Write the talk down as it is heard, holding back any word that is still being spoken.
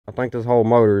I think this whole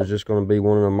motor is just going to be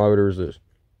one of the motors that's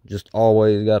just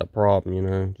always got a problem, you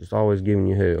know, just always giving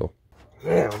you hell.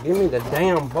 Now, give me the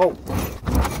damn bolt.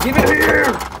 Give it here!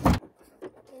 Can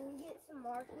you get some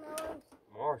marshmallows?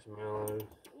 Marshmallows?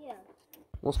 Yeah.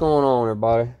 What's going on,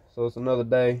 everybody? So it's another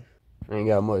day. I ain't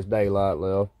got much daylight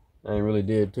left. I ain't really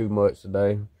did too much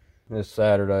today. It's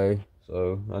Saturday,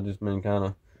 so I just been kind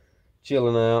of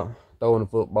chilling out, throwing the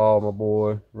football with my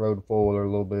boy, rode the four-wheeler a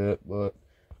little bit, but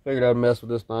figured I'd mess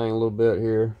with this thing a little bit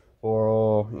here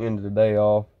before end of the day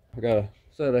off. I got a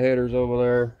set of headers over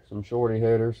there, some shorty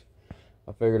headers.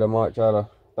 I figured I might try to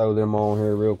throw them on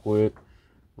here real quick.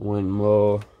 I went and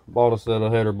bought a set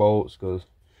of header bolts because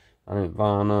I didn't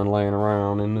find none laying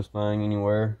around in this thing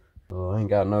anywhere. I ain't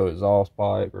got no exhaust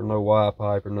pipe or no Y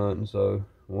pipe or nothing, so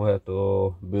we'll have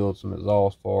to build some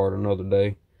exhaust for it another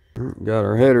day. Got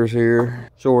our headers here,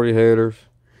 shorty headers.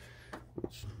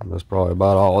 That's probably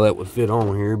about all that would fit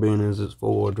on here, being as it's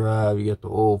four-wheel drive. You got the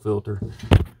oil filter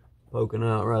poking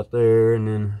out right there, and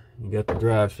then you got the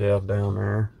drive shaft down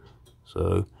there.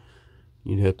 So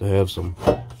you'd have to have some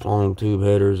long tube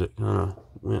headers that kind of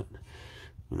went,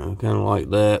 you know, kind of like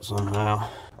that somehow.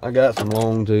 I got some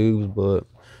long tubes, but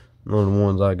none of the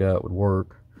ones I got would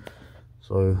work.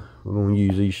 So we're gonna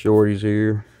use these shorties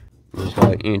here. It's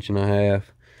like 1.5"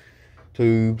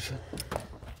 tubes.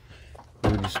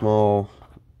 Pretty small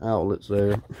outlets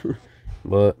there.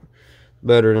 But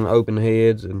better than open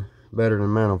heads and better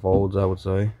than manifolds, I would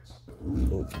say.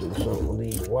 Let's do something with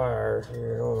these wires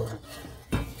here. Let's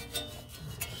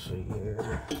see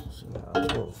here. Let's see how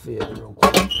it's gonna fit real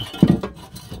quick.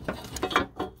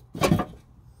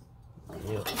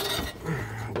 Yep.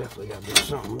 Definitely gotta do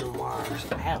something with them wires.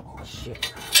 Ow,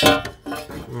 shit.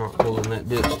 I'm not pulling that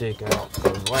dipstick out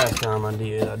because last time I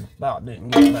did, I about didn't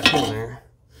get back in there.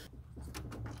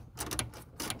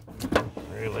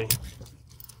 Really?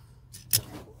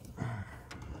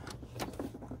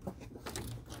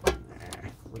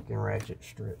 We can ratchet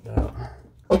stripped out.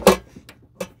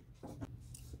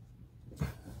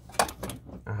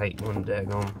 I hate when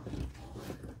daggone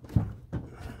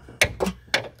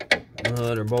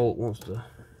nut or bolt wants to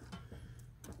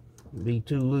be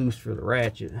too loose for the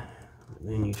ratchet.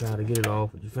 Then you try to get it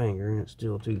off with your finger and it's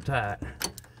still too tight.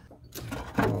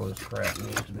 All this crap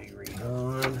needs to be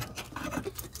redone.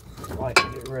 I'd like to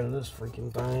get rid of this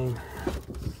freaking thing.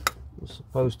 It's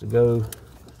supposed to go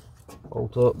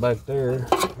bolt up back there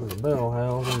with the bell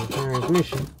house and the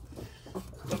transmission,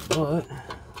 but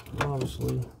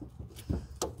obviously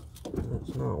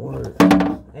that's not where it's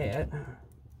at.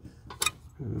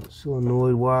 And the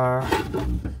solenoid wire,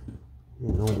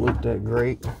 it don't look that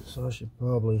great, so I should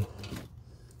probably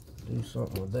do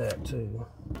something with that too.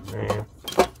 Man,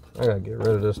 I gotta get rid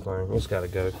of this thing. It's gotta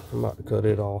go. I'm about to cut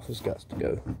it off. It's got to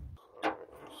go. Alright,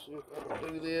 let's see if I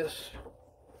can do this.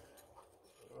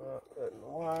 Cutting the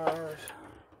wires,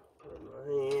 putting my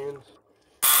hands.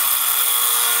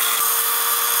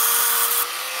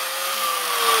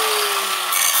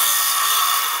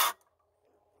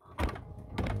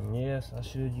 And yes, I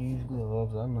should use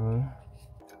gloves, I know.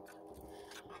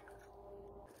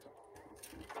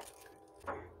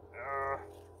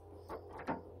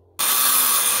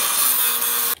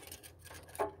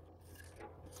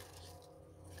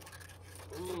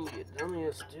 Ooh, you dummy,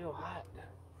 it's still hot.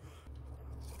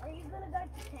 Are you gonna go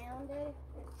to town, dude?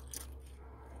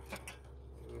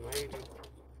 Maybe.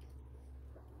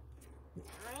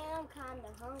 I am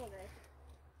kinda hungry.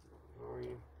 Are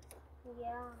you?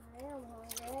 Yeah, I am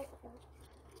hungry.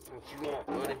 What you want,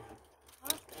 buddy?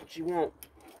 Huh? What you want?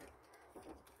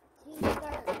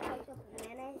 Cheeseburger, ketchup, and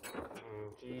mayonnaise.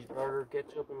 Cheeseburger,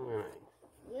 ketchup, and mayonnaise.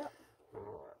 Yep.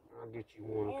 Alright, I'll get you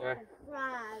one, okay? And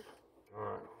fries.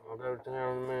 Alright, I'll go to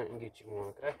town in a minute and get you one,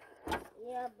 okay?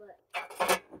 Yeah, but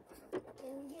can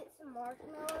you get some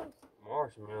marshmallows?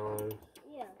 Marshmallows?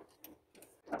 Yeah.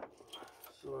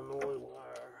 Solenoid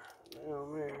wire down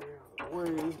there, away.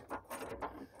 And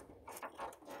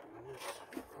this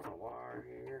other wire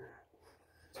here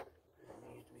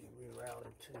needs to be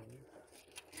rerouted too.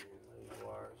 And those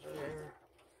wires there.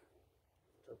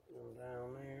 Tuck them down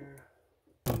there.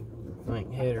 I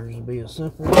think headers would be a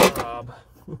simple job.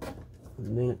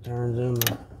 And then it turns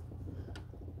into a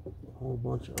whole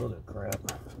bunch of other crap.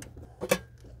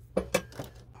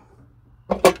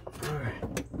 Alright.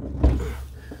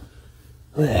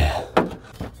 Yeah.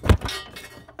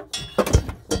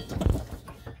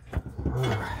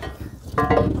 Alright.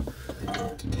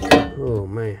 Oh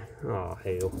man. Oh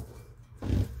hell.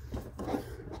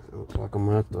 Looks like I'm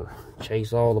gonna have to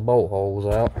chase all the bolt holes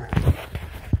out.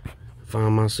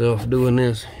 Find myself doing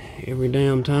this every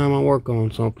damn time I work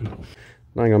on something.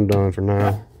 I think I'm done for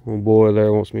now. Old boy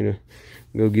there wants me to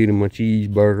go get him a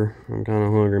cheeseburger. I'm kind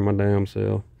of hungry my damn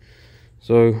self.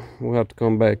 So we'll have to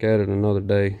come back at it another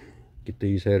day, get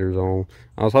these headers on.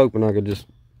 I was hoping I could just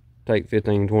take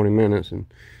 15-20 minutes and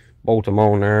bolt them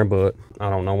on there, but I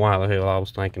don't know why the hell I was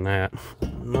thinking that.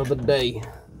 Another day,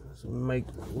 so we make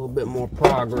a little bit more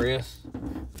progress.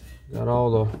 Got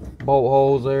all the bolt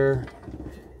holes there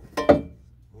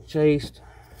chased,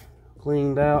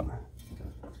 cleaned out.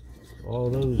 All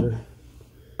those are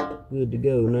good to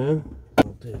go now.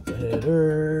 I'll take the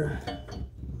header,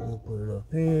 we'll put it up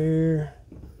here,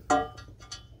 we'll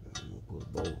put a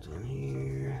bolt in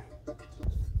here.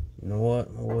 You know what,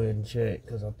 I'll go ahead and check,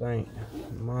 because I think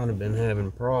I might have been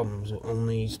having problems on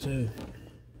these too.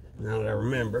 Now that I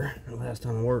remember, the last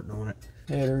time I worked on it,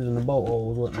 headers and the bolt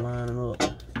holes wasn't lining up.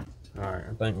 Alright,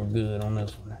 I think we're good on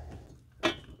this one.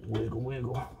 Wiggle,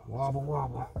 wiggle, wobble,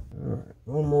 wobble. Alright,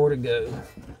 one more to go.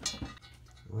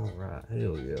 Alright,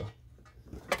 hell yeah.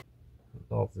 I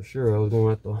thought for sure I was going to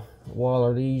have to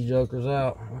waller these jokers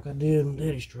out like I did in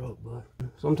Daddy's truck, but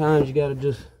sometimes you got to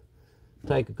just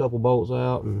take a couple bolts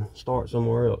out and start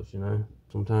somewhere else, you know.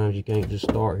 Sometimes you can't just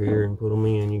start here and put them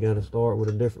in. You got to start with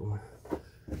a different one.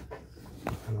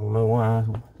 I don't know why I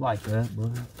like that,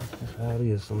 but that's how it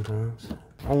is sometimes.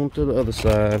 On to the other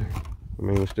side. I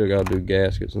mean, we still got to do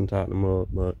gaskets and tighten them up,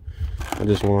 but I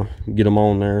just want to get them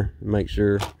on there and make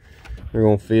sure they're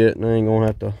going to fit and I ain't going to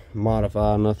have to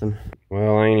modify nothing.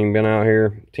 Well, I ain't even been out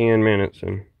here 10 minutes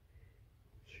and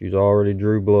she's already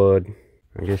drew blood.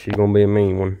 I guess she's going to be a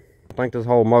mean one. I think this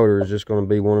whole motor is just going to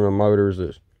be one of the motors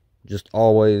that's just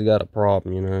always got a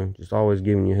problem, you know, just always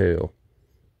giving you hell.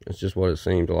 That's just what it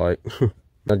seems like.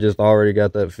 I just already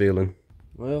got that feeling.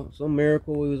 Well, some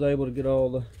miracle we was able to get all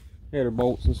the header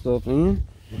bolts and stuff in.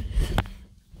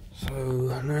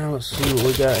 So now let's see what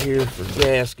we got here for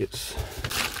gaskets.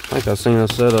 I think I seen a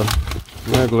set of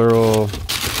regular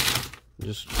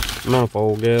just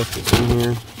manifold gaskets in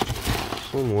here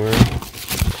somewhere.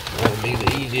 That would be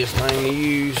the easiest thing to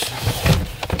use,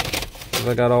 because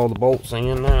I got all the bolts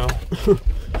in now. I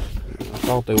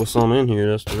thought there was some in here.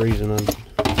 That's the reason I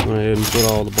went ahead and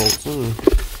put all the bolts in.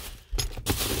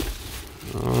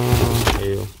 Oh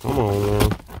hell, come on now.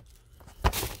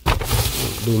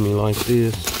 Don't do me like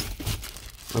this.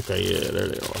 Okay, yeah, there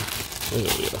they are. There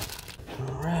we go.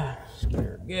 Alright, let's get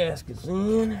our gaskets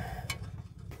in.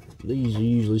 These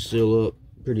usually seal up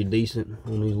pretty decent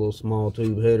on these little small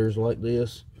tube headers like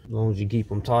this. As long as you keep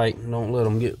them tight and don't let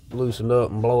them get loosened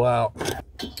up and blow out.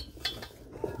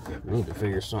 I need to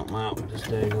figure something out with this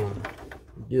daggone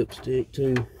dipstick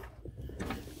too.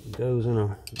 It goes in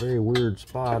a very weird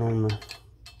spot on the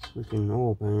freaking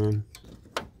oil pan.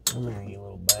 Come here, you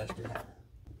little bastard.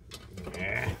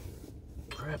 Yeah.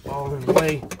 Crap all in the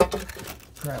way.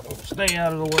 Crap won't stay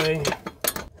out of the way.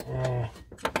 Yeah.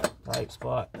 Tight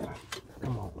spot.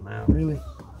 Come on now, really?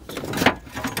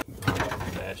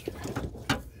 Bastard.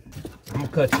 I'm gonna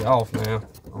cut you off now.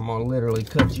 I'm gonna literally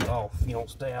cut you off if you don't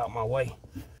stay out my way.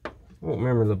 I don't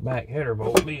remember the back header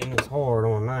bolt being this hard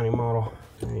on a 90 model.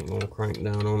 I ain't gonna crank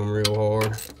down on them real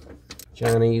hard.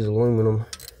 Chinese aluminum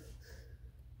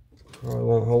probably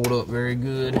won't hold up very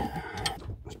good.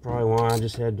 That's probably why I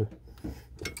just had to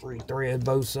re-thread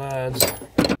both sides.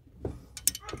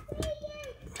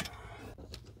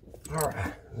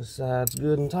 Alright, this side's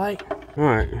good and tight.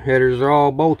 Alright, headers are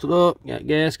all bolted up, got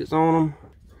gaskets on them.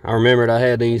 I remembered I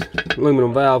had these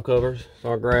aluminum valve covers,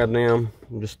 so I grabbed them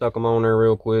and just stuck them on there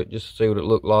real quick just to see what it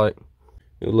looked like.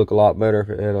 It would look a lot better if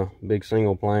it had a big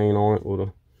single plane on it with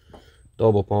a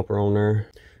double pumper on there.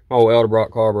 Oh,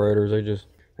 Edelbrock carburetors, they just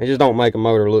don't make a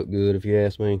motor look good if you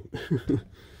ask me.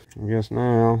 I guess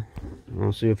now I'm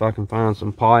gonna see if I can find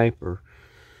some pipe or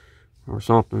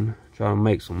something, try to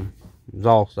make some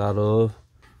exhaust out of.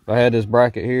 If I had this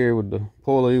bracket here with the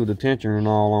pulley with the tensioner and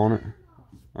all on it,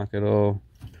 I could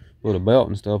put a belt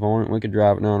and stuff on it. We could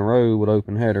drive it down the road with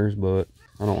open headers, but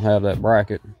I don't have that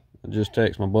bracket. I just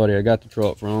text my buddy I got the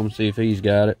truck from, see if he's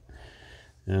got it,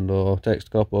 and text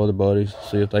a couple other buddies,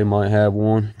 see if they might have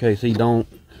one in case he don't.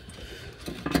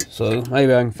 So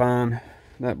maybe I can find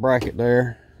that bracket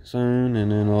there soon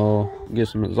and then get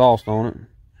some exhaust on it.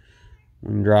 We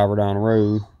can drive her down the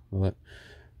road. But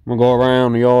I'm gonna go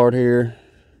around the yard here.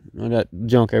 I got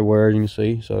junk everywhere, as you can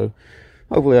see, so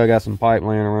hopefully I got some pipe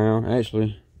laying around.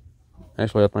 Actually I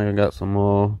think I got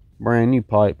some brand new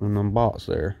pipe in them box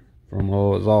there from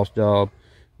exhaust job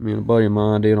me and a buddy of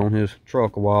mine did on his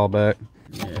truck a while back.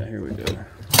 Yeah, here we go.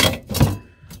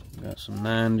 Got some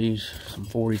 90s, some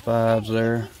 45s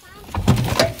there.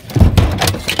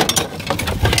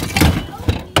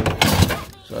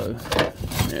 So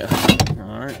yeah,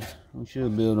 all right, we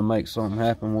should be able to make something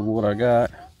happen with what I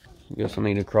got. Guess I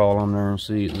need to crawl on there and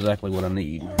see exactly what I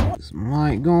need. Get some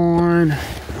light going.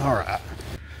 Alright.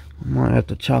 I might have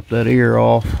to chop that ear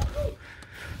off.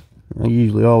 I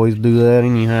usually always do that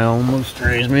anyhow on most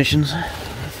transmissions.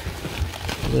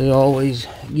 They always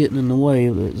getting in the way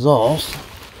of the exhaust.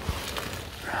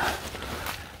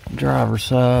 Driver's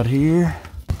side here.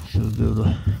 Should be able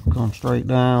to come straight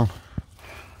down.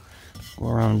 Go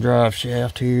around the drive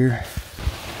shaft here.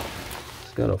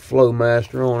 It's got a flow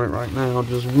master on it right now,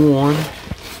 just one.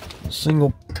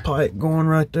 Single pipe going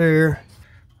right there.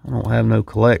 I don't have no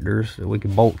collectors that we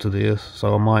can bolt to this,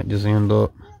 so I might just end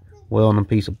up welding a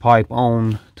piece of pipe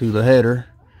on to the header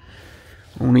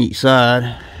on each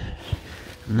side.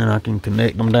 And then I can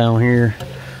connect them down here,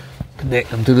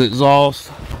 connect them to the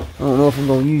exhaust. I don't know if I'm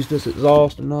going to use this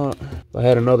exhaust or not. If I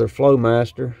had another flow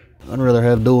master, I'd rather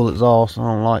have dual exhaust. I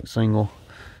don't like single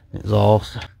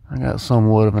exhaust. I got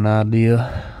somewhat of an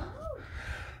idea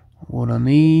what I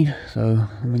need, so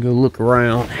let me go look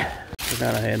around.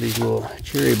 Forgot I had these little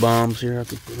cherry bombs here I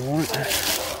could put on it.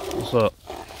 What's up?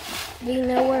 Do you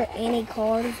know where any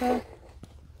cars are?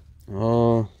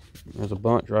 Oh, there's a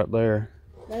bunch right there.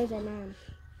 Those are mine.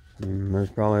 There's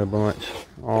probably a bunch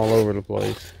all over the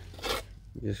place.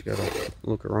 You just gotta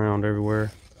look around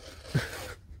everywhere.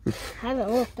 I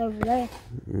haven't looked over there.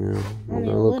 Yeah, we'll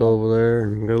go look over there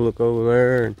and go look over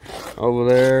there and over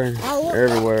there and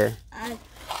everywhere.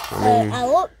 I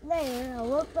looked there, I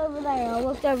looked over there, I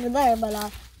looked over there, but I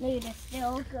need to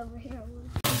still look over here.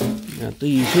 Got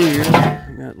these here.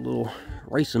 Got little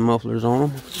racing mufflers on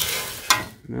them.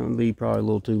 That would be probably a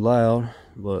little too loud,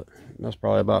 but that's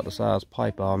probably about the size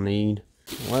pipe I'll need.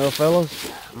 Well,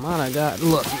 fellas, I might have got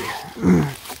lucky.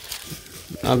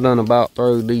 I've done about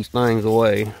throw these things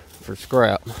away for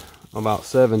scrap about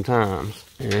 7 times,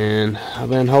 and I've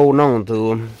been holding on to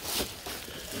them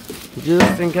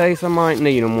just in case I might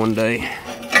need them one day,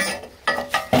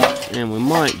 and we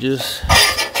might just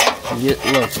get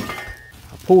lucky.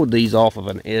 I pulled these off of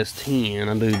an S10,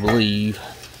 I do believe.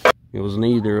 It was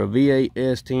either a V8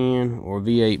 S10 or a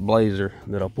V8 Blazer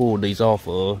that I pulled these off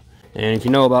of. And if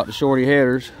you know about the shorty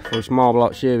headers for a small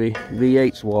block Chevy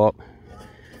V8 swap,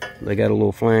 they got a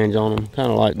little flange on them,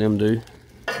 kind of like them do.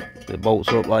 It bolts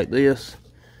up like this.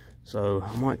 So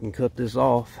I might can cut this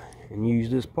off and use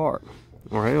this part.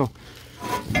 Or hell,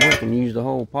 I can use the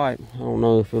whole pipe. I don't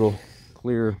know if it'll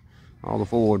clear all the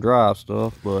 4-wheel drive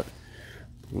stuff, but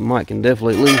we might can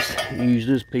definitely at least use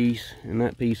this piece and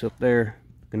that piece up there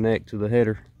to connect to the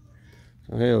header.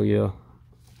 So hell yeah.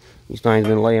 These things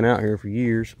been laying out here for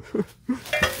years.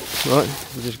 But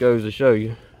it just goes to show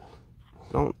you.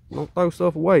 Don't throw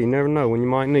stuff away. You never know when you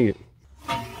might need it.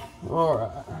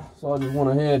 Alright, so I just went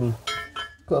ahead and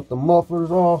cut the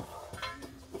mufflers off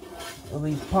of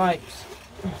these pipes.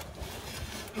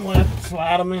 We'll have to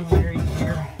slide them in here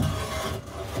easier.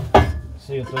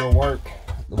 See if they'll work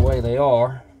the way they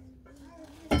are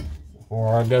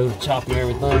before I go chopping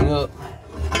everything up.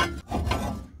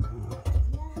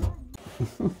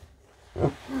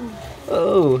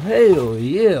 Oh, hell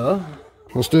yeah.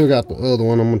 I still got the other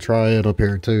one. I'm going to try it up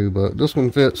here too, but this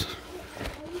one fits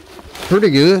pretty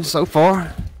good so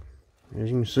far. As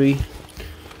you can see,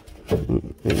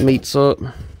 it meets up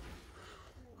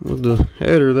with the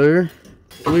header there.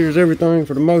 Clears everything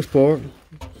for the most part.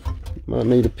 Might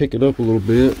need to pick it up a little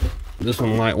bit. This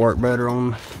one might work better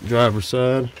on the driver's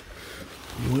side.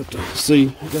 We'll have to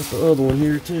see. I got the other one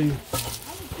here too.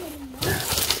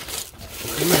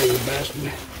 Come here, you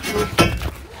bastard.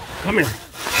 Come here.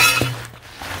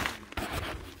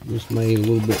 This made a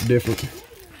little bit different,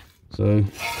 so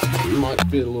it might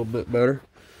fit a little bit better.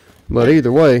 But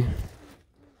either way,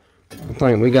 I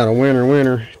think we got a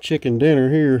winner chicken dinner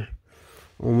here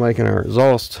on making our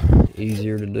exhaust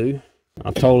easier to do.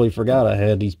 I totally forgot I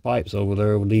had these pipes over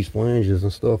there with these flanges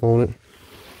and stuff on it,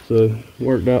 so it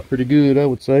worked out pretty good, I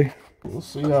would say. Let's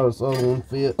see how this other one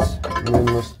fits, and then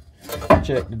let's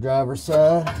check the driver's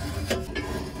side.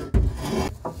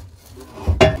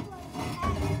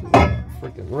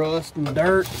 Freaking rust and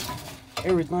dirt,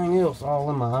 everything else all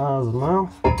in my eyes and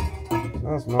mouth.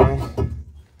 That's nice.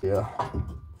 Yeah,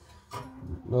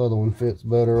 the other one fits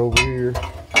better over here.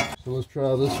 So let's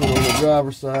try this one on the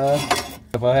driver's side.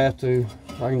 If I have to,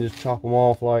 I can just chop them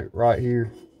off like right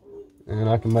here, and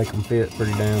I can make them fit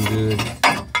pretty damn good,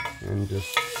 and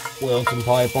just weld some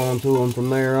pipe onto them from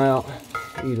there out.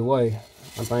 Either way,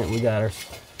 I think we got our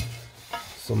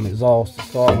some exhaust to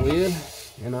start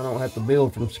with, and I don't have to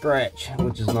build from scratch,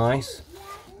 which is nice.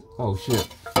 Oh shit,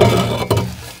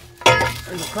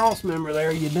 there's a cross member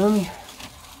there, you dummy.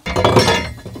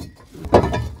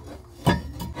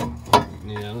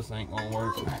 Yeah, this ain't gonna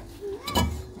work.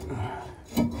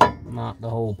 not the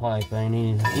whole pipe ain't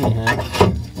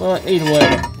anyhow. But either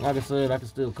way, like I said, I can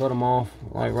still cut them off,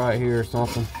 like right here or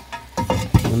something.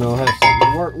 And I'll have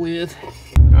something to work with.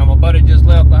 Now my buddy just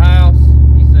left the house.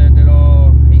 He said that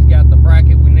he's got the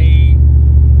bracket we need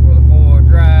for the 4-wheel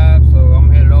drive, so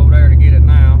I'm headed over there to get it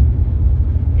now.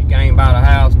 He came by the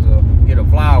house to get a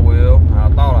flywheel. I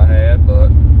thought I had,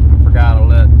 but I forgot to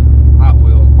let Hot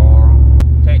Wheels borrow them.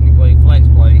 Technically flex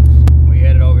plates. We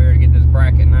headed over here to get this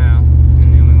bracket now,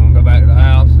 and then we're gonna go back to the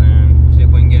house and see if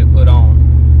we can get it put on.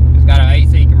 It's got an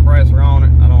AC compressor on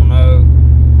it. I don't know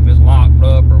if it's locked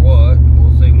up or what.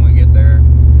 We'll see when we get there.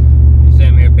 He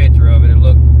sent me a picture of it. It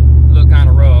looked kind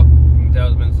of rough. You can tell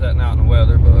it's been sitting out in the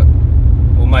weather, but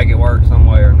we'll make it work some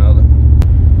way or another.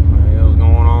 What the hell's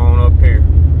going on up here?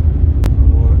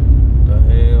 What the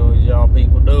hell is y'all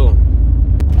people doing?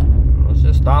 Let's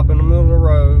just stop in the middle of the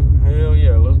road. Hell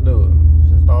yeah, let's do it.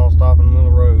 Let's just all stop in the middle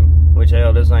of the road. Which,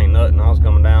 hell, this ain't nothing. I was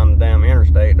coming down the damn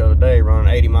interstate the other day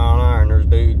running 80 mile an hour, and there's a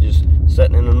dude just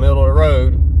sitting in the middle of the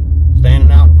road,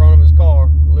 standing out in front of his car,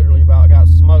 literally about got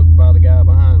smoked by the guy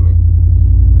behind me.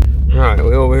 Alright,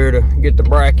 we're over here to get the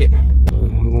bracket.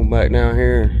 We'll go back down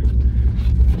here,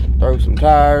 throw some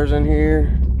tires in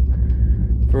here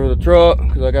for the truck,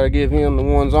 because I got to give him the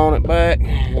ones on it back,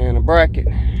 and a bracket,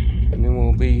 and then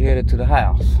we'll be headed to the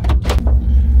house.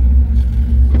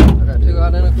 I got two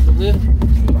identical to this.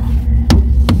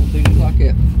 Two just like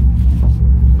it.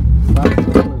 I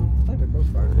think they're both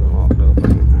firing locked up.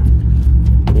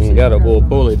 You ain't got a little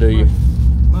pulley, do you?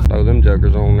 Throw them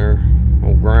jokers on there.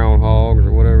 Old groundhogs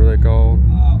or whatever they call.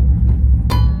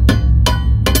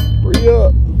 Free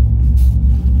up.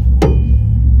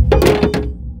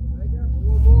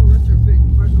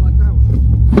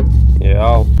 Yeah,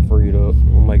 I'll free it up.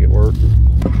 We'll make it work.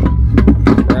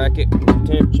 Bracket,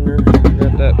 tensioner,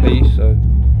 got that piece, so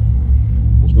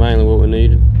that's mainly what we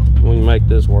needed. We can make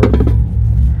this work. It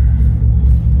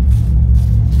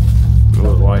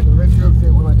looks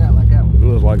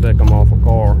like that come off a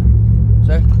car.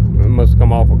 Sir? It must have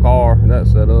come off a car, that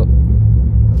set up. I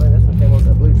think this one came off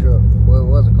that blue truck. Well, it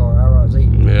was a car,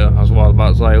 IRZ. Yeah, that's what I was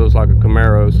about to say. It looks like a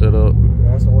Camaro set up.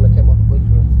 Yeah, that's the one that came off the blue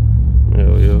truck.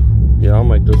 Hell yeah. Yeah, I'll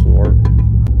make this one work.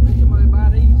 Did somebody buy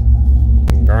these?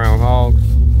 Groundhogs.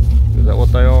 Is that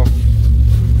what they are?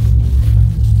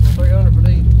 300 for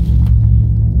these.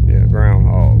 Yeah,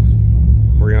 groundhogs.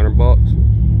 300 bucks.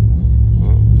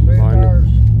 3 cars.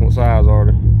 What size are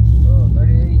they?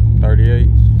 38. 38.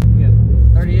 Yeah,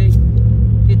 38.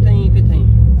 15, 15.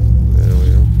 Hell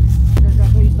yeah. I just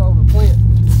got these over Flint.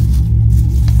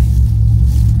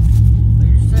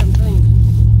 These are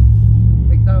 17.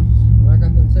 Big thumbs. I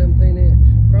got them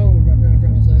 17-inch chrome right there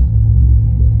trying to sell.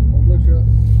 On blue truck.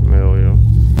 Hell yeah.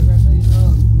 I got these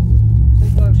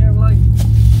C-Club Chevrolet.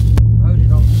 Hose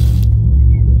it on.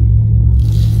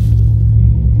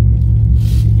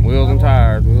 Wheels and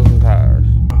tires, wheels and tires.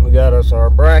 We got us our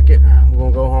bracket. We're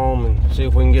gonna go home and see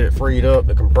if we can get it freed up.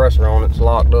 The compressor on it's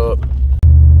locked up.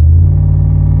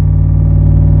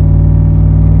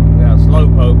 We got slow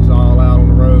pokes all out on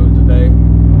the road today.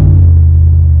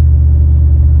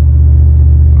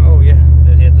 Oh yeah,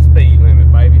 just hit the speed limit,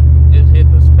 baby. Just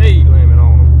hit the speed limit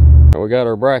on them. We got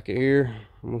our bracket here.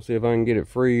 I'm gonna see if I can get it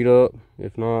freed up.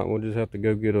 If not, we'll just have to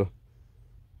go get a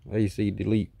AC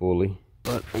delete pulley.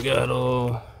 But we got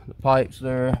the pipes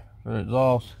there for the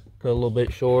exhaust cut a little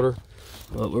bit shorter,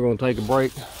 but we're going to take a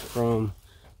break from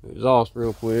the exhaust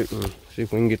real quick and see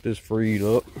if we can get this freed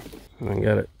up. I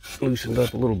got it loosened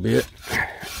up a little bit.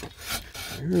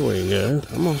 Here we go.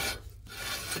 Come on.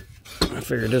 I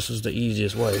figured this is the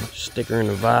easiest way. Just stick her in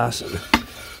the vise and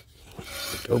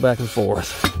go back and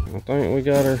forth. I think we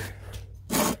got her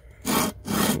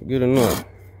good enough.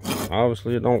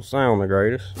 Obviously it don't sound the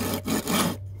greatest,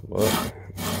 but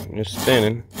it's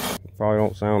spinning. Probably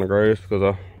don't sound the greatest because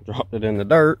I dropped it in the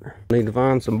dirt. Need to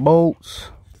find some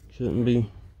bolts. Shouldn't be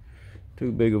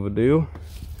too big of a deal.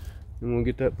 And we'll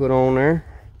get that put on there.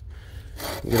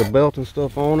 Get a belt and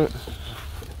stuff on it.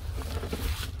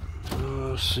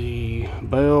 Let's see,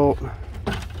 belt,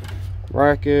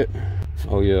 bracket.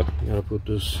 Oh yeah, gotta put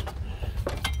this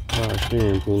power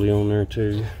steering pulley on there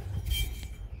too.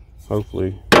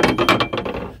 Hopefully,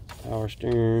 power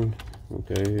steering.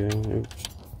 Okay, yeah.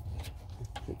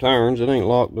 It turns, it ain't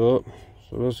locked up,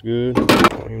 so that's good. I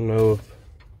don't even know if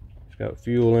it's got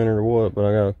fuel in it or what, but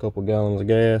I got a couple gallons of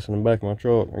gas in the back of my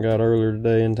truck I got earlier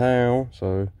today in town,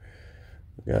 so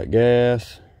I got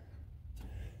gas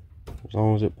as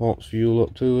long as it pumps fuel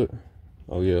up to it.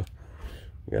 Oh yeah,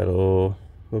 gotta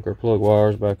hook our plug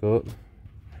wires back up,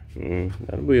 and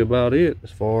that'll be about it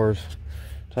as far as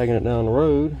taking it down the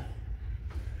road.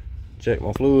 Check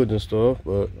my fluids and stuff,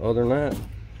 but other than that,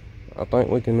 I think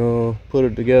we can put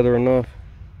it together enough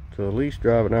to at least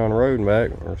drive it down the road and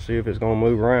back, or see if it's gonna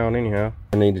move around anyhow.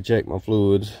 I need to check my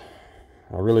fluids.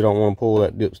 I really don't want to pull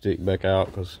that dipstick back out,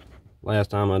 because last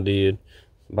time I did,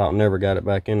 about never got it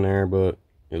back in there, but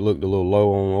it looked a little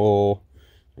low on oil,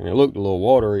 and it looked a little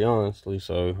watery, honestly,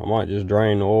 so I might just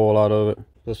drain the oil out of it,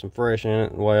 put some fresh in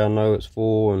it, the way I know it's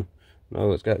full and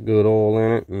know it's got good oil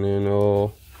in it. And then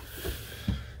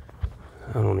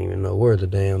I don't even know where the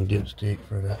damn dipstick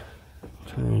for the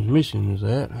transmission is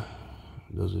at.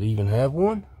 Does it even have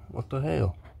one? What the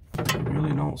hell? I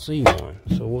really don't see one,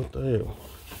 so what the hell?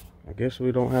 I guess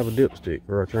we don't have a dipstick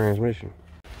for our transmission.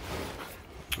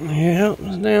 Yeah,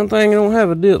 this damn thing don't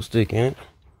have a dipstick in it.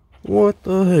 What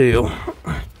the hell?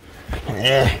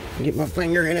 Yeah, get my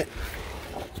finger in it.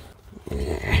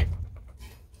 Yeah.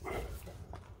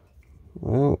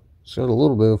 Well, it's got a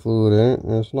little bit of fluid in it,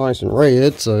 and it's nice and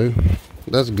red, so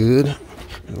that's good.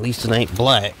 At least it ain't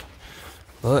black.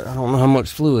 But I don't know how much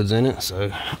fluid's in it,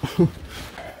 so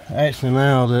actually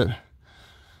now that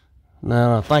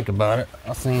I think about it,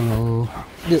 I seen a little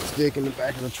dipstick in the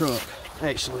back of the truck,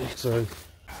 actually, so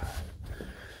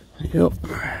yep,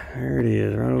 there it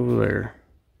is, right over there.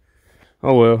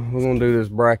 Oh well, we're gonna do this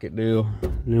bracket deal,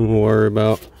 and then we'll worry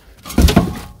about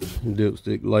the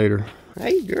dipstick later.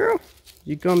 Hey girl,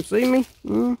 you come see me?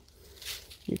 You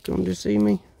come to see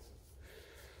me?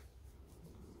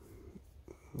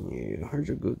 Yeah, here's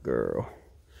a good girl.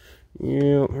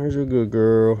 Yeah, here's a good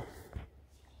girl.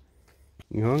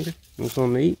 You hungry? Want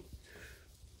something to eat?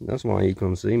 That's why you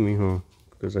come see me, huh?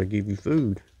 Because I give you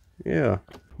food. Yeah.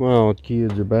 Well, the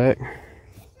kids are back.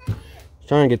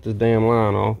 Trying to get this damn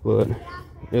line off, but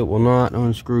it will not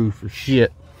unscrew for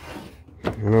shit.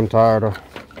 And I'm tired of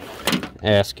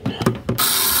asking.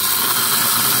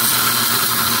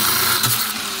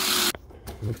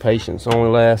 The patience only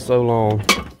lasts so long.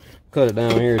 Cut it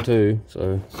down here too,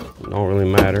 so it don't really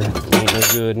matter. It ain't no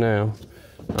good now.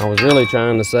 I was really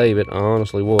trying to save it, I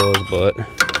honestly was, but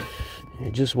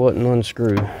it just wasn't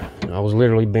unscrewed. I was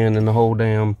literally bending the whole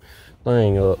damn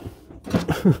thing up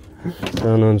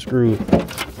trying to unscrew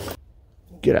it.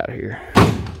 Get out of here.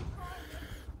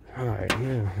 Alright,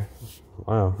 yeah.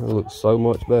 Wow, it looks so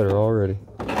much better already.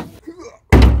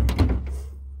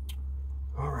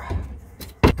 Alright.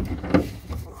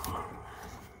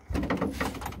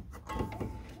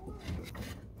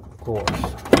 Of course,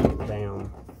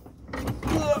 damn.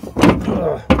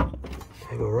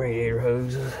 There go radiator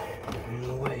hoses in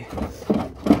the way.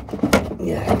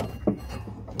 Yeah.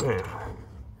 Now,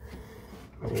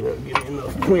 maybe that'll give me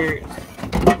enough clearance.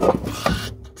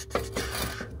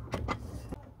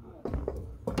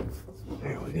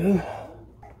 There we go.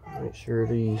 Make sure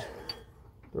these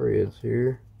threads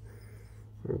here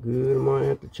are good. I might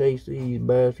have to chase these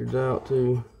bastards out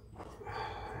too.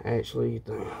 Actually,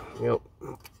 yep.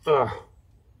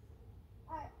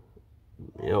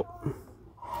 Yep.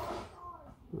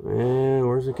 And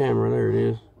where's the camera? There it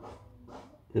is.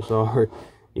 It's already,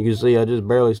 you can see I just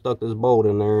barely stuck this bolt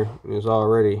in there, and it's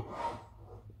already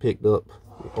picked up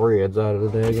the threads out of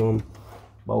the daggone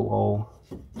bolt hole.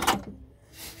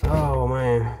 Oh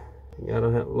man, you gotta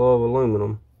love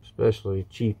aluminum, especially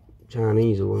cheap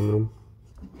Chinese aluminum.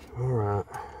 Alright.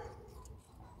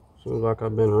 Seems like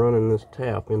I've been running this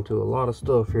tap into a lot of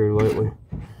stuff here lately.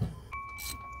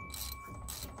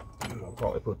 I'll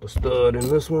probably put the stud in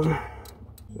this one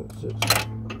since it's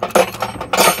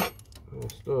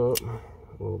messed up a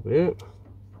little bit.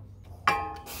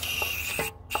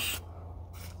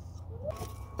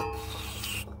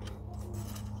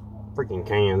 Freaking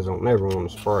cans don't never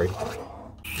want to spray.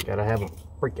 You gotta have them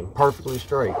freaking perfectly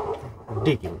straight.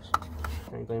 Ridiculous.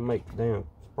 Can't they make the damn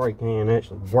spray can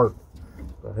actually work?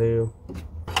 What the hell?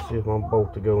 Let's see if my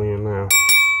bolt to go in now.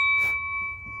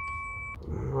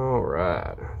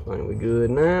 Alright, I think we good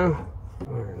now.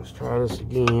 Alright, let's try this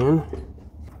again.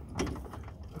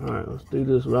 Alright, let's do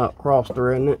this without cross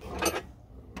threading it.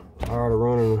 Tired of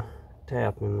running the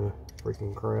tap in the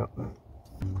freaking crap.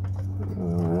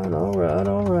 Alright, alright,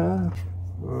 alright.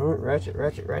 Alright, ratchet,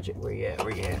 ratchet, ratchet. Where you at?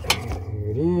 Where you at?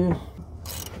 Here it is.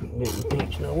 Didn't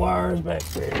pinch no wires back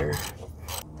there.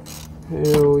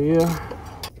 Hell yeah.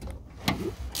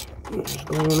 It's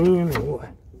going in or what?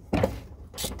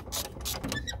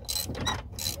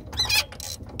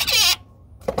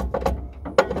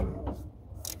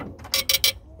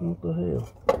 What the hell?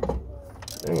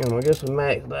 Damn, I guess we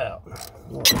maxed out.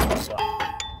 Let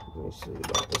me see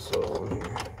about this on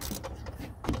here.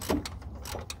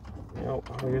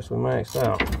 Yep, I guess we maxed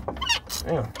out.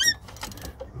 Damn.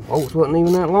 Bolts wasn't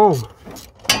even that long.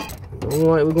 Don't look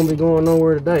like we're gonna be going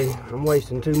nowhere today. I'm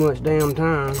wasting too much damn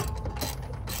time.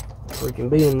 Freaking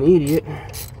being an idiot.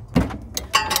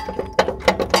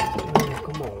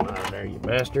 there, you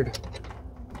bastard.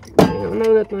 Yeah, I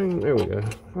know that thing. There we go. I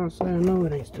was trying to say, I know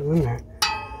it ain't still in there.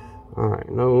 Alright,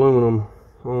 no aluminum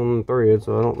on the thread,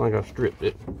 so I don't think I stripped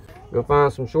it. Go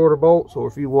find some shorter bolts or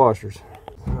a few washers.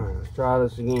 Alright, let's try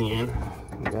this again.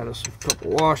 Got us a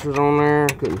couple washers on there.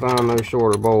 Couldn't find those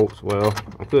shorter bolts. Well,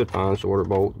 I could find shorter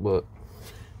bolts, but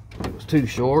it was too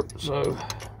short, so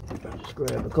I just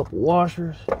grabbed a couple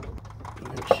washers.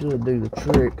 It should do the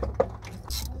trick.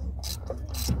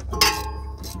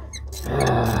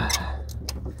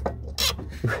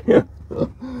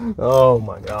 Oh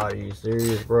my god, are you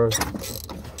serious, bro?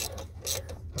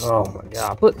 Oh my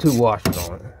god, I put 2 washers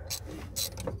on it.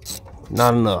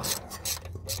 Not enough.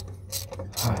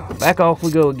 Back off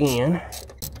we go again.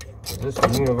 Is this the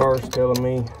universe telling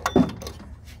me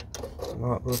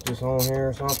not put this on here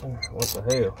or something? What the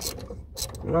hell?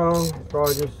 No, it's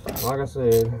probably just, like I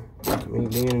said, me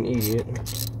being an idiot.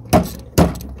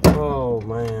 Oh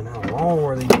man, how long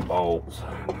were these bolts?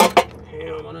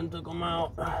 Damn, I done took them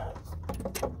out.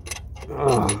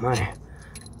 Oh man.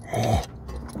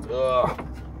 Ugh.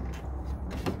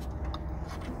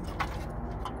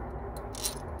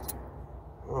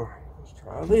 Alright, let's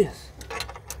try this.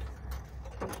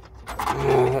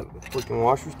 That freaking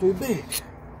washer's too big.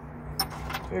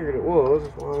 Figured it was,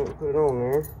 that's why I didn't put it on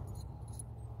there.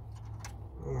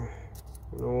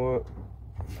 You know what?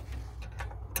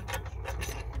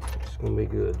 It's gonna be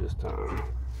good this time.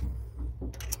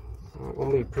 It's not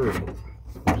gonna be pretty.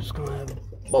 I'm just gonna have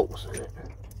bolts in it.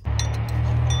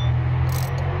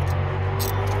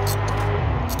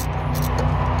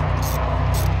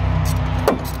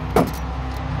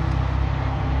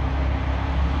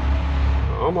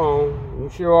 Come on, you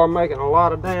sure are making a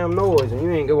lot of damn noise and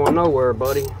you ain't going nowhere,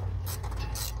 buddy.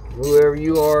 Whoever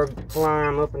you are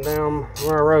flying up and down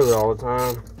my road all the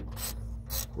time.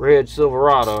 Red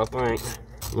Silverado, I think.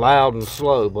 Loud and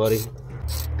slow, buddy.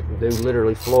 Dude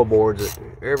literally floorboards it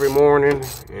every morning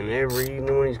and every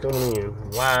evening when he's coming in.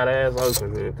 Wide ass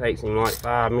open. And it takes him like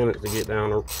 5 minutes to get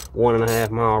down a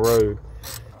 1.5 mile road.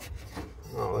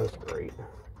 Oh, that's great.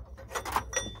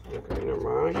 Okay, never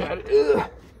mind. I got it. Ugh.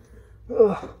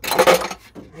 Ugh.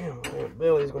 Damn, that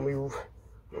belly's gonna be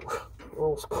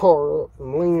roll this car up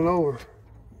and leaning over.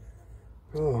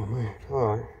 Oh man.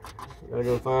 Alright. Gotta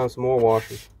go find some more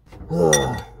washers.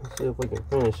 Let's see if we can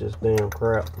finish this damn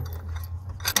crap.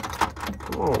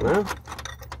 Come on now.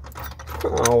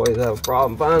 I always have a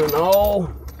problem finding the hole.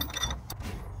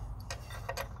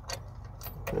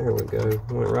 There we go.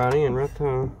 Went right in right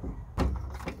time.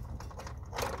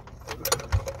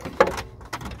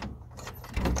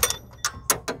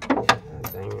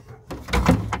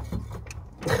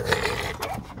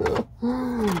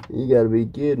 You gotta be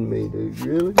kidding me, dude.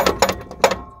 Really?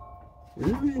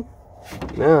 Really?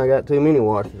 Now I got too many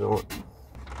washers on it.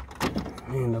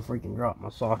 And I freaking dropped my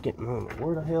socket. I don't know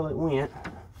where the hell it went.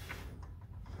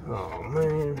 Oh,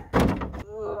 man.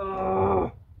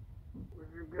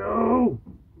 Where'd it go?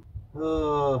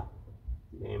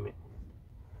 Damn it.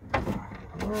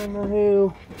 Where in the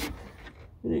hell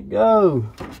did it go?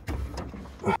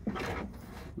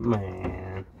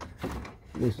 Man.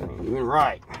 This ain't even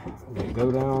right.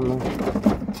 Go down there.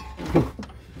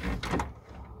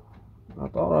 I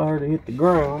thought I heard it hit the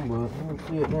ground, but I don't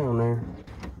see it down there.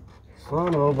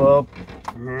 Son of a...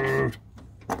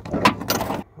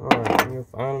 Alright, I'm gonna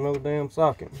find another damn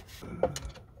socket.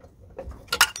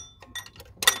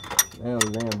 Damn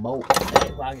bolt.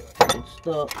 If I get fucking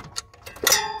stuck.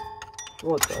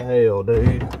 What the hell,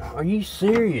 dude? Are you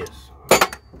serious?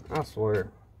 I swear.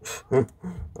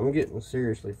 I'm getting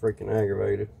seriously freaking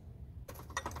aggravated.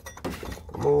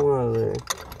 Come on out of there.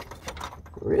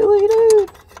 Really,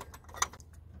 dude?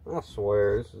 I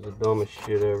swear, this is the dumbest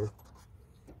shit ever.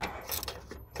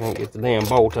 Can't get the damn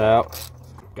bolt out.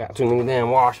 Got too many damn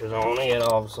washers on it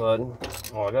all of a sudden.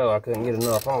 Although I couldn't get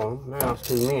enough on. Now it's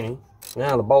too many.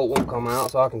 Now the bolt won't come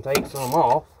out, so I can take some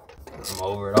off. I'm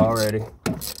over it already.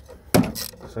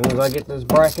 As soon as I get this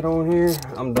bracket on here,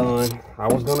 I'm done. I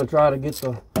was gonna try to get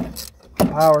the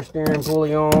power steering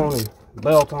pulley on and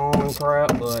belt on and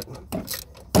crap, but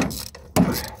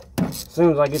as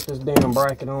soon as I get this damn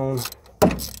bracket on, I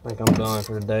think I'm done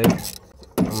for the day.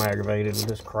 I'm aggravated with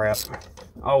this crap.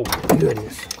 Oh my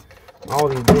goodness. All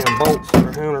these damn bolts are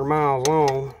 100 miles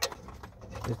long.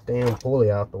 This damn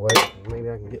pulley out the way. Maybe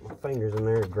I can get my fingers in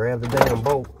there and grab the damn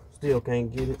bolt. Still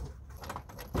can't get it.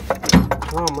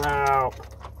 Come out.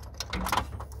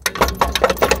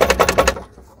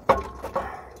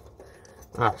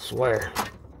 I swear.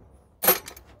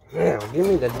 Now, give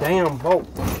me the damn bolt.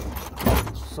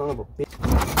 Son of a bitch.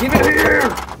 Give it here!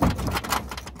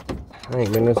 I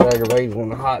ain't been this aggravated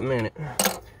in a hot minute.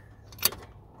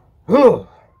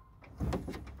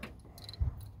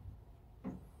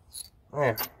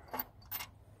 Now,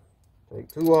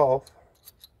 take 2 off.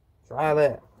 Try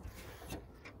that.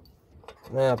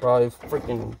 Now probably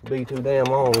freaking be too damn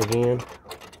long again.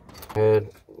 Had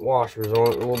washers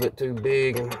on it a little bit too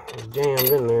big and it's jammed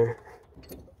in there.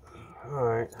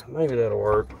 Alright, maybe that'll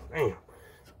work. Damn.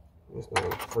 This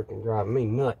thing's freaking driving me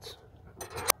nuts.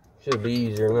 Should be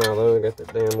easier now though. I got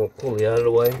that damn little pulley out of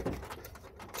the way.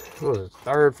 What was it,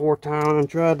 3rd, 4th time I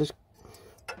tried to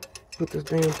put this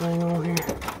damn thing on here?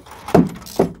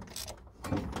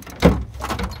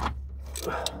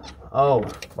 Oh,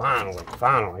 finally,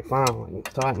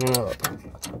 tightening up.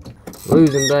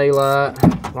 Losing daylight,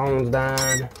 phone's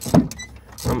dying.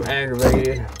 I'm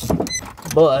aggravated,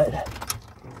 but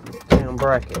damn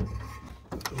bracket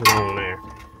is on there.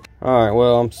 Alright,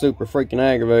 well, I'm super freaking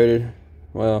aggravated.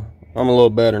 Well, I'm a little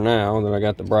better now that I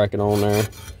got the bracket on there.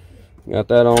 Got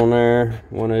that on there.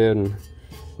 Went ahead and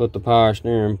put the power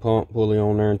steering pump pulley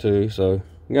on there too. So,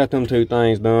 got them 2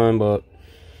 things done, but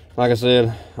like I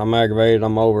said, I'm aggravated.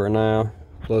 I'm over it now.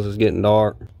 Plus, it's getting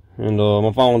dark. And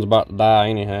my phone's about to die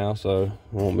anyhow, so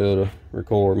I won't be able to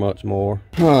record much more.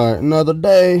 Alright, another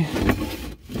day.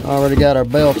 Already got our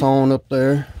belt on up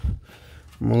there.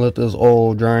 I'm going to let this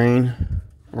oil drain.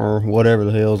 Or whatever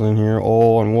the hell's in here.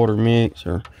 Oil and water mix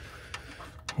or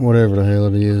whatever the hell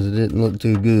it is. It didn't look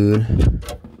too good.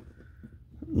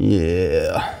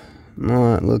 Yeah.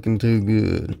 Not looking too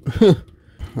good.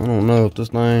 I don't know if this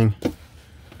thing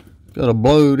got a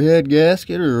blowed head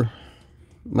gasket, or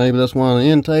maybe that's why the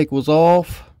intake was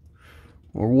off,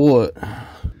 or what.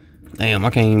 Damn, I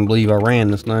can't even believe I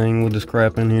ran this thing with this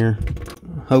crap in here.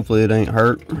 Hopefully it ain't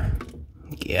hurt.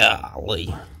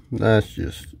 Golly, that's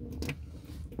just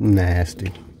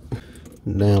nasty.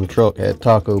 Damn truck had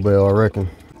Taco Bell, I reckon.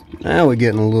 Now we're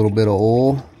getting a little bit of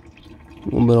oil. A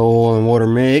little bit of oil and water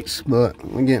mix, but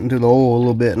we're getting to the oil a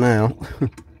little bit now.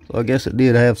 So I guess it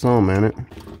did have some in it.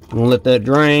 I'm gonna let that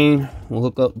drain. We'll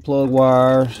hook up the plug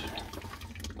wires.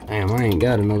 Damn, I ain't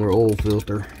got another oil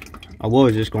filter. I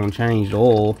was just gonna change the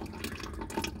oil.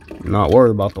 Not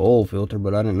worried about the oil filter,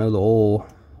 but I didn't know the oil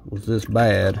was this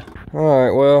bad.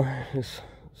 Alright, well, it's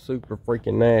super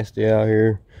freaking nasty out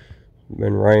here.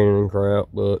 Been raining and crap,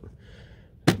 but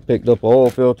picked up an oil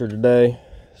filter today.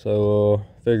 So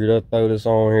figured I'd throw this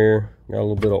on here. Got a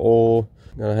little bit of oil.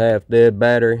 Got a half dead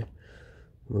battery.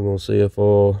 We're gonna see if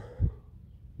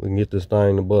we can get this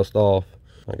thing to bust off.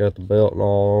 I got the belt and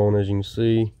all on, as you can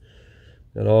see.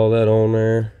 Got all that on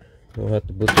there. I'll have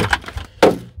to put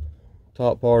the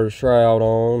top part of the shroud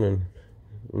on, and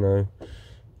you know,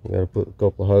 I gotta put a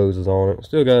couple of hoses on it.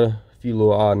 Still got a few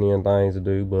little odd and end things to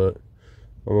do, but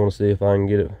I want to see if I can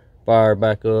get it fired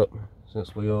back up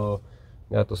since we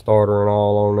got the starter and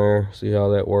all on there. See how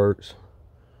that works,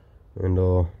 and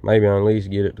maybe I at least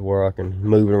get it to where I can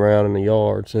move it around in the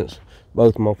yard, since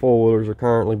both of my 4-wheelers are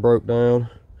currently broke down.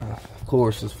 Of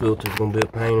course, this filter's gonna be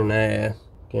a pain in the ass.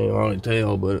 Can't hardly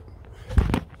tell, but it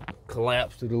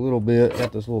collapsed it a little bit.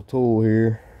 Got this little tool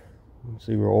here. Let's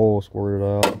see where oil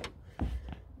squirted out.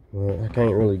 But I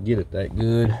can't really get it that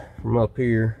good from up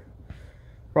here.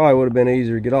 Probably would have been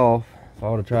easier to get off if I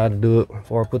would have tried to do it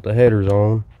before I put the headers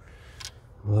on.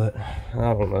 But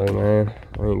I don't know, man.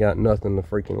 I ain't got nothing to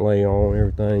freaking lay on.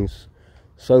 Everything's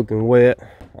soaking wet.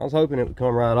 I was hoping it would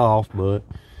come right off, but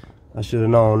I should have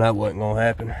known that wasn't gonna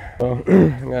happen. So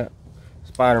I got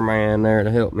Spider-Man there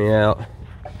to help me out.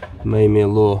 Made me a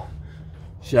little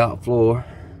shop floor.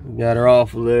 Got her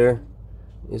off of there.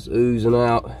 It's oozing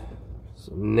out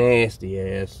some nasty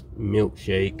ass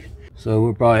milkshake. So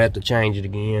we'll probably have to change it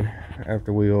again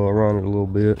after we run it a little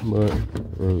bit, but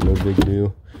ain't no big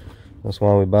deal. That's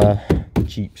why we buy the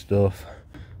cheap stuff.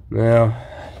 Now,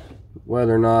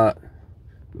 whether or not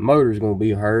the motor's gonna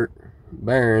be hurt,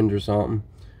 bearings or something,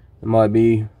 it might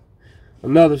be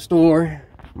another story.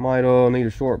 Might need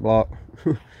a short block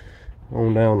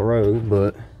on down the road,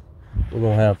 but we're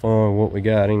gonna have fun with what we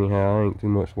got anyhow. I ain't too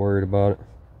much worried about it.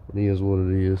 It is what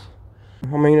it is.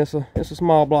 I mean, it's a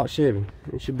small block Chevy.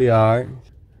 It should be alright.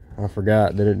 I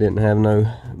forgot that it didn't have no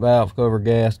valve cover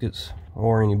gaskets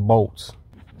or any bolts,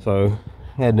 so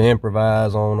had to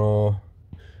improvise on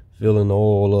filling the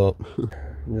oil up.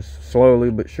 Just slowly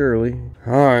but surely.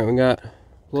 Alright, we got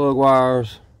plug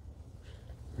wires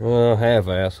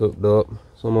half-ass hooked up.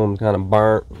 Some of them kind of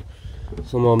burnt.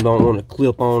 Some of them don't want to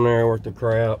clip on there worth the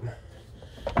crap.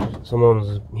 Some of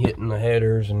them is hitting the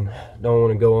headers and don't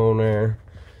want to go on there.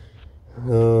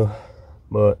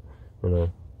 But you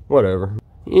know, whatever.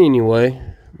 Anyway,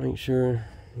 make sure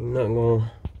you're not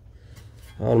gonna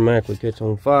automatically catch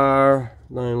on fire.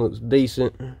 Thing looks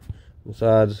decent.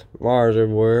 Besides wires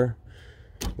everywhere.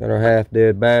 Got our half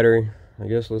dead battery. I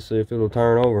guess let's see if it'll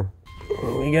turn over.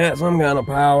 We got some kind of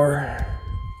power.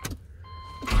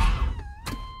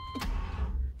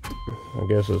 I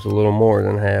guess it's a little more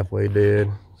than halfway dead.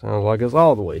 Sounds like it's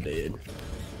all the way dead.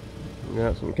 We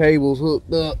got some cables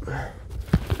hooked up.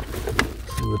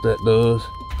 See what that does.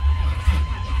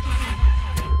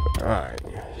 Alright,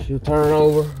 she'll turn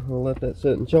over. We'll let that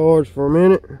sit in charge for a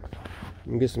minute.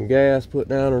 And get some gas put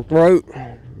down her throat.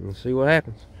 And see what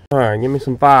happens. Alright, give me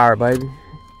some fire, baby.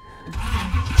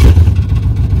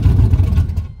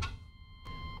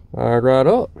 Fired right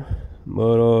up.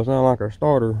 But it's not like our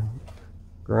starter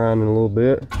grinding a little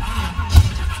bit.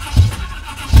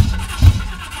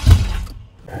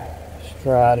 Let's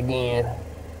try it again.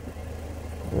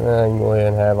 You can go ahead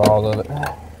and have all of it.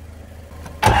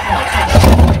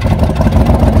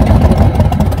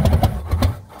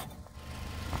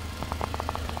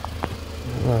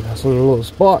 Look, I seen a little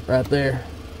spot right there.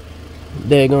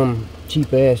 Daggum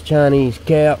cheap ass Chinese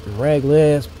cap and regular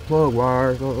ass plug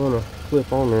wires. Don't want to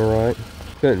clip on there right.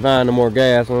 Couldn't find no more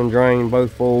gas on drain,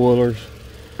 both four-wheelers.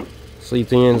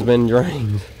 C10's been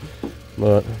drained.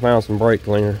 But I found some brake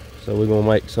cleaner. So we're gonna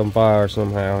make some fire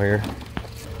somehow here.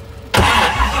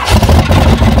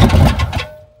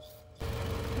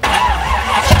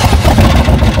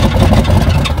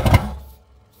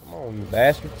 Come on, you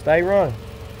bastard, stay running.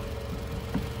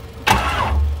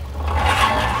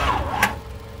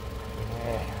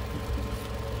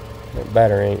 That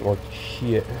battery ain't worth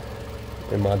shit.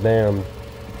 And my damn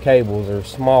cables are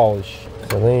small as shit.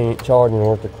 So they ain't charging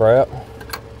worth the crap.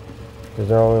 Because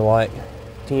they're only like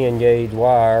 10 gauge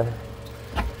wire.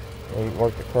 Ain't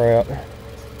worth the crap.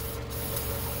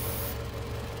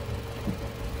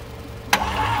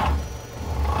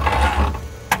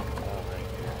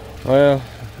 Well,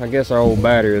 I guess our old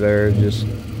battery there just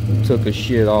took a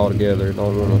shit altogether.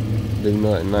 Don't want to do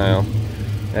nothing now.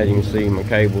 As you can see, my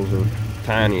cables are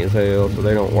tiny as hell, so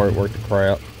they don't work worth the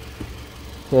crap.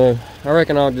 So I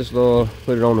reckon I'll just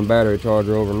put it on the battery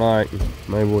charger overnight.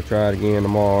 Maybe we'll try it again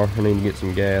tomorrow. I need to get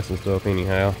some gas and stuff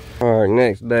anyhow. All right,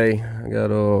 next day I got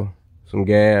some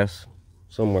gas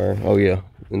somewhere. Oh yeah,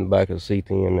 in the back of the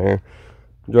C10 there.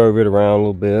 Drove it around a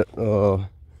little bit.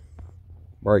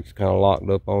 Brakes kind of locked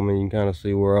up on me. You can kind of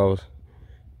see where I was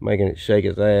making it shake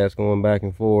its ass, going back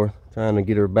and forth, trying to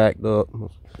get her backed up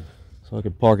so I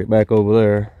could park it back over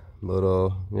there. But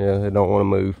yeah, it don't want to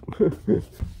move.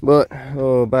 But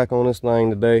back on this thing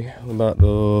today, I'm about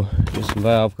to get some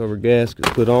valve cover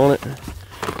gaskets put on it.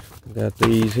 We got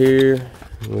these here.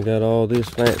 We got all this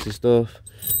fancy stuff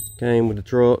came with the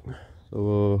truck,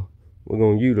 so we're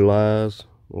gonna utilize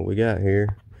what we got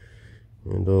here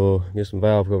and get some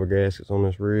valve cover gaskets on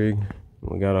this rig.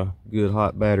 We got a good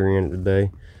hot battery in it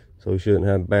today, so we shouldn't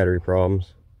have battery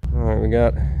problems. All right, we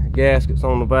got gaskets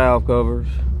on the valve covers,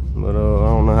 but I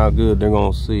don't know how good they're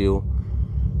gonna seal.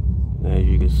 As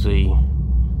you can see,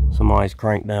 somebody's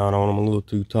cranked down on them a little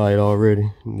too tight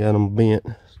already and got them bent,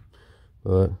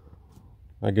 but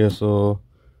I guess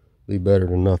be better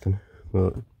than nothing.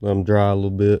 But let them dry a little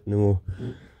bit and then we'll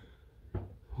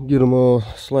get them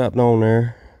slapped on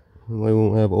there, and we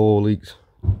won't have oil leaks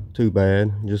too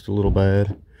bad, just a little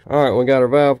bad. All right, we got our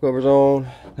valve covers on.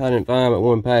 I didn't find but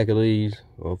one pack of these,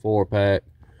 or 4-pack,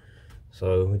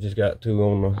 so we just got 2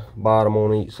 on the bottom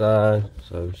on each side.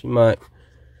 So she might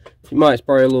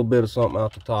spray a little bit of something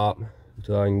out the top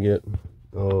until I can get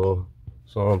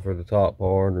some for the top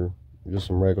part, or just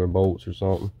some regular bolts or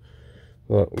something.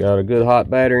 But we got a good hot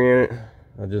battery in it.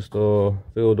 I just filled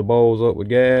the bowls up with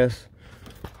gas,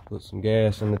 put some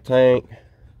gas in the tank.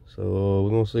 So we're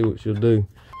gonna see what she'll do.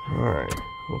 All right,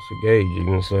 what's the gauge you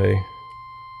gonna say?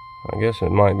 I guess it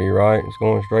might be right. It's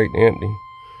going straight to empty.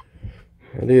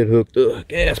 I did hook the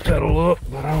gas pedal up,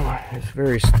 but it's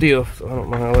very stiff, so I don't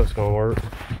know how that's gonna work.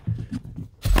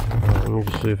 Let me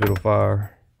just see if it'll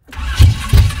fire.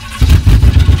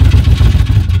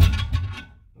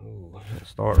 Oh, that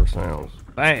starter sounds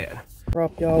bad.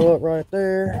 Prop y'all up right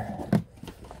there.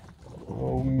 I'm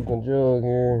gonna use my jug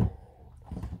here.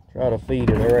 Try to feed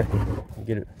it, I reckon.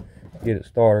 Get it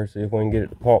started, see if we can get it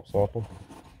to pump something.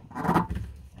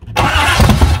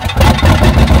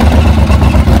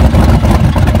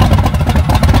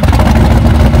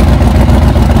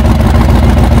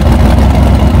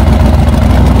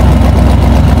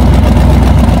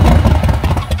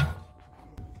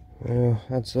 Well,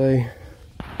 I'd say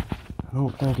I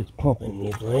don't think it's pumping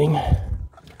anything.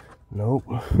 Nope.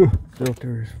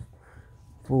 Filter is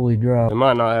fully dry. It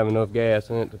might not have enough gas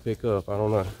in it to pick up. I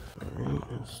don't know. Alright,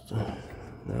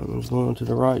 that one's going to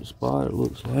the right spot, it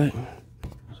looks like.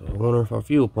 So I wonder if our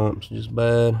fuel pump's just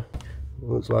bad. It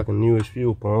looks like a newish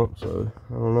fuel pump, so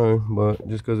I don't know. But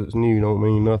just because it's new don't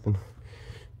mean nothing.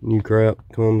 New crap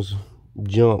comes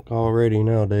junk already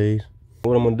nowadays.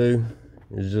 What I'm gonna do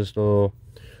is just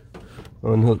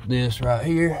unhook this right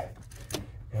here,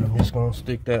 and I'm just gonna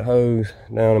stick that hose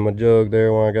down in my jug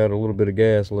there when I got a little bit of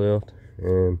gas left,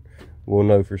 and we'll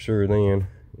know for sure then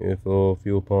if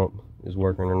fuel pump is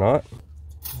working or not.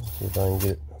 See if I can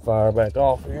get the fire back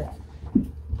off here.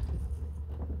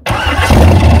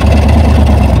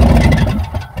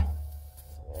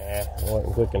 Yeah, it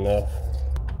wasn't quick enough.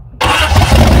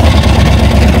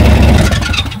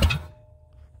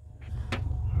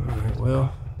 Alright,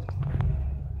 well,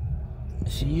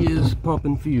 she is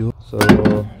pumping fuel. So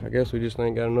I guess we just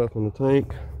ain't got enough in the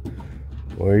tank,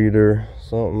 or either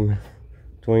something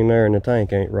between there and the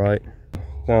tank ain't right.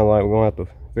 Sounds like we're gonna have to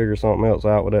figure something else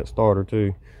out with that starter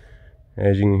too.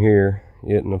 As you can hear,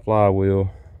 it and the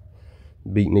flywheel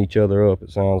beating each other up,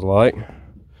 it sounds like.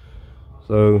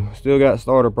 So still got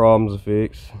starter problems to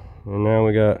fix, and now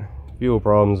we got fuel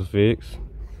problems to fix.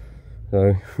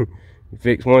 So you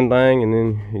fix one thing and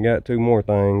then you got two more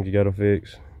things you gotta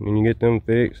fix, and then you get them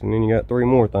fixed, and then you got three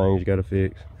more things you gotta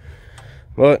fix.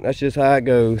 But that's just how it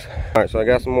goes. All right, so I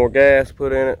got some more gas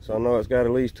put in it, so I know it's got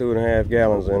at least 2.5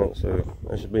 gallons in it, so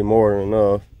that should be more than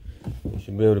enough. You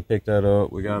should be able to pick that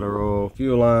up. We got our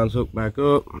fuel lines hooked back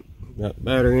up, got the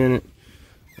battery in it.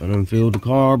 I done filled the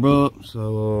carb up,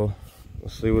 so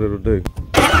let's see what it'll do.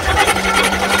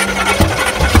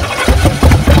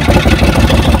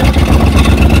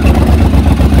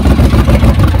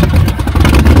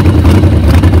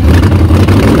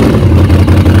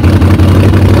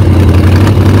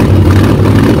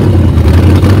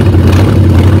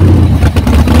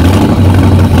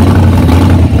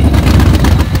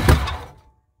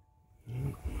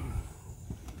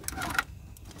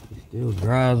 Still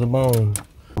dry as a bone.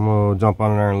 I'm gonna jump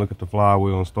on there and look at the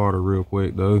flywheel and starter real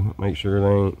quick though. Make sure they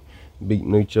ain't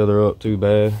beating each other up too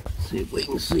bad. See if we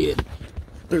can see it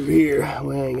through here.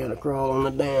 We ain't gotta crawl on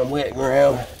the damn wet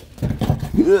ground.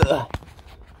 Ugh.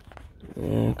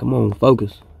 Yeah, come on,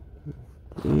 focus.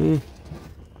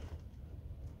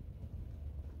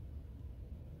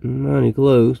 Mighty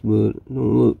close, but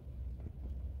don't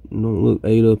look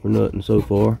ate up or nothing so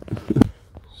far.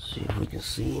 See if we can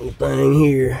see anything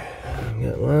here.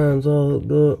 Got lines all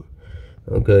hooked up.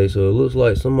 Okay, so it looks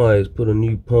like somebody's put a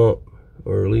new pump,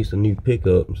 or at least a new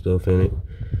pickup and stuff in it.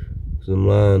 Some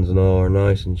lines and all are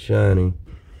nice and shiny.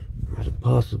 There's a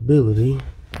possibility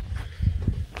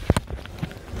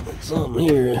that something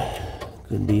here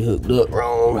could be hooked up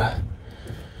wrong.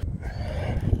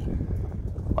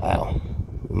 Wow,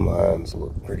 the lines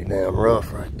look pretty damn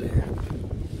rough right there.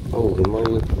 Holy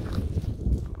moly.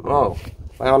 Oh,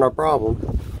 found our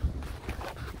problem.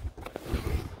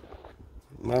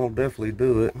 That'll definitely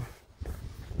do it.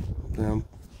 The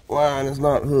line is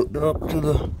not hooked up to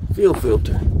the fuel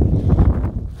filter.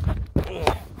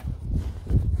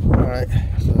 Alright,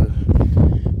 so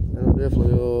that'll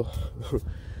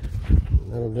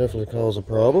definitely cause a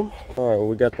problem. Alright, well,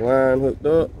 we got the line hooked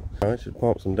up. I should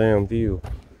pump some damn fuel.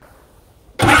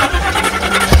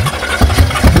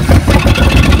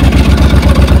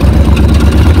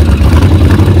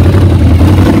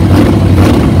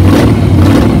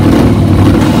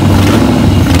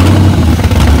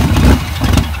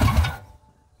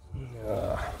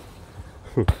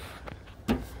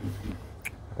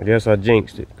 I guess I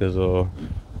jinxed it, because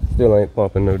still ain't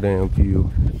pumping no damn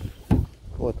fuel.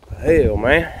 What the hell,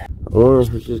 man? I wonder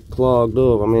if it's just clogged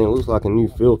up. I mean, it looks like a new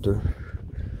filter.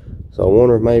 So I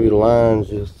wonder if maybe the line's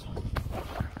just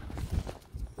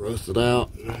rusted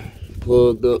out,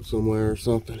 plugged up somewhere or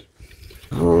something.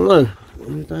 I don't know.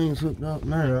 Everything's hooked up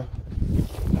now.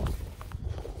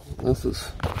 Unless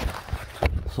it's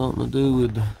something to do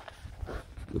with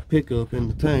the pickup in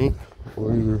the tank,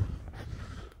 or either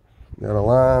got a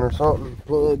line or something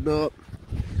plugged up.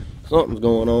 Something's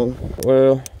going on.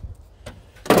 Well,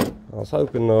 I was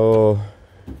hoping to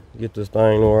get this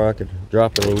thing where I could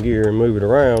drop it in gear and move it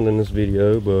around in this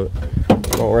video, but I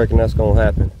don't reckon that's gonna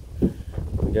happen.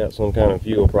 We got some kind of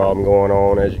fuel problem going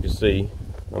on, as you can see.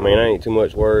 I mean, I ain't too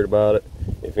much worried about it.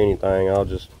 If anything, I'll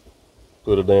just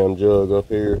put a damn jug up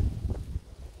here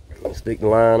and stick the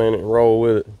line in it and roll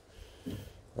with it.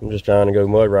 I'm just trying to go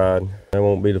mud riding. That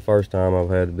won't be the first time I've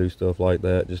had to do stuff like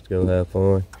that, just to go have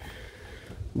fun.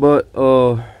 But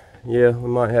yeah, we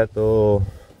might have to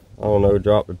I don't know,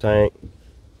 drop the tank,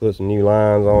 put some new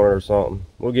lines on it or something.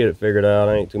 We'll get it figured out.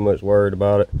 I ain't too much worried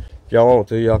about it. If y'all want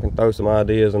to, y'all can throw some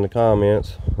ideas in the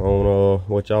comments on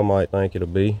what y'all might think it'll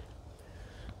be.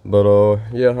 But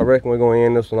yeah, I reckon we're gonna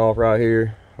end this one off right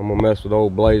here. I'm gonna mess with the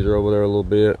old Blazer over there a little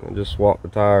bit and just swap the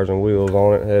tires and wheels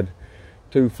on it. It had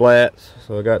 2 flats,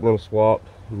 so I got them swapped.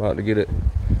 I'm about to get it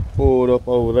pulled up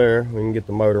over there. We can get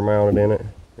the motor mounted in it.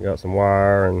 We got some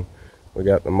wire and we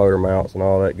got the motor mounts and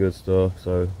all that good stuff.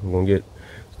 So we're gonna get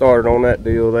started on that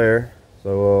deal there.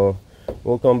 So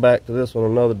we'll come back to this one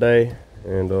another day,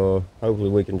 and hopefully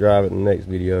we can drive it in the next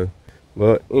video.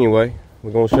 But anyway,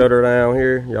 we're gonna shut her down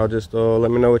here. Y'all just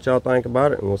let me know what y'all think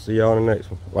about it, and we'll see y'all in the next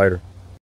one. Later.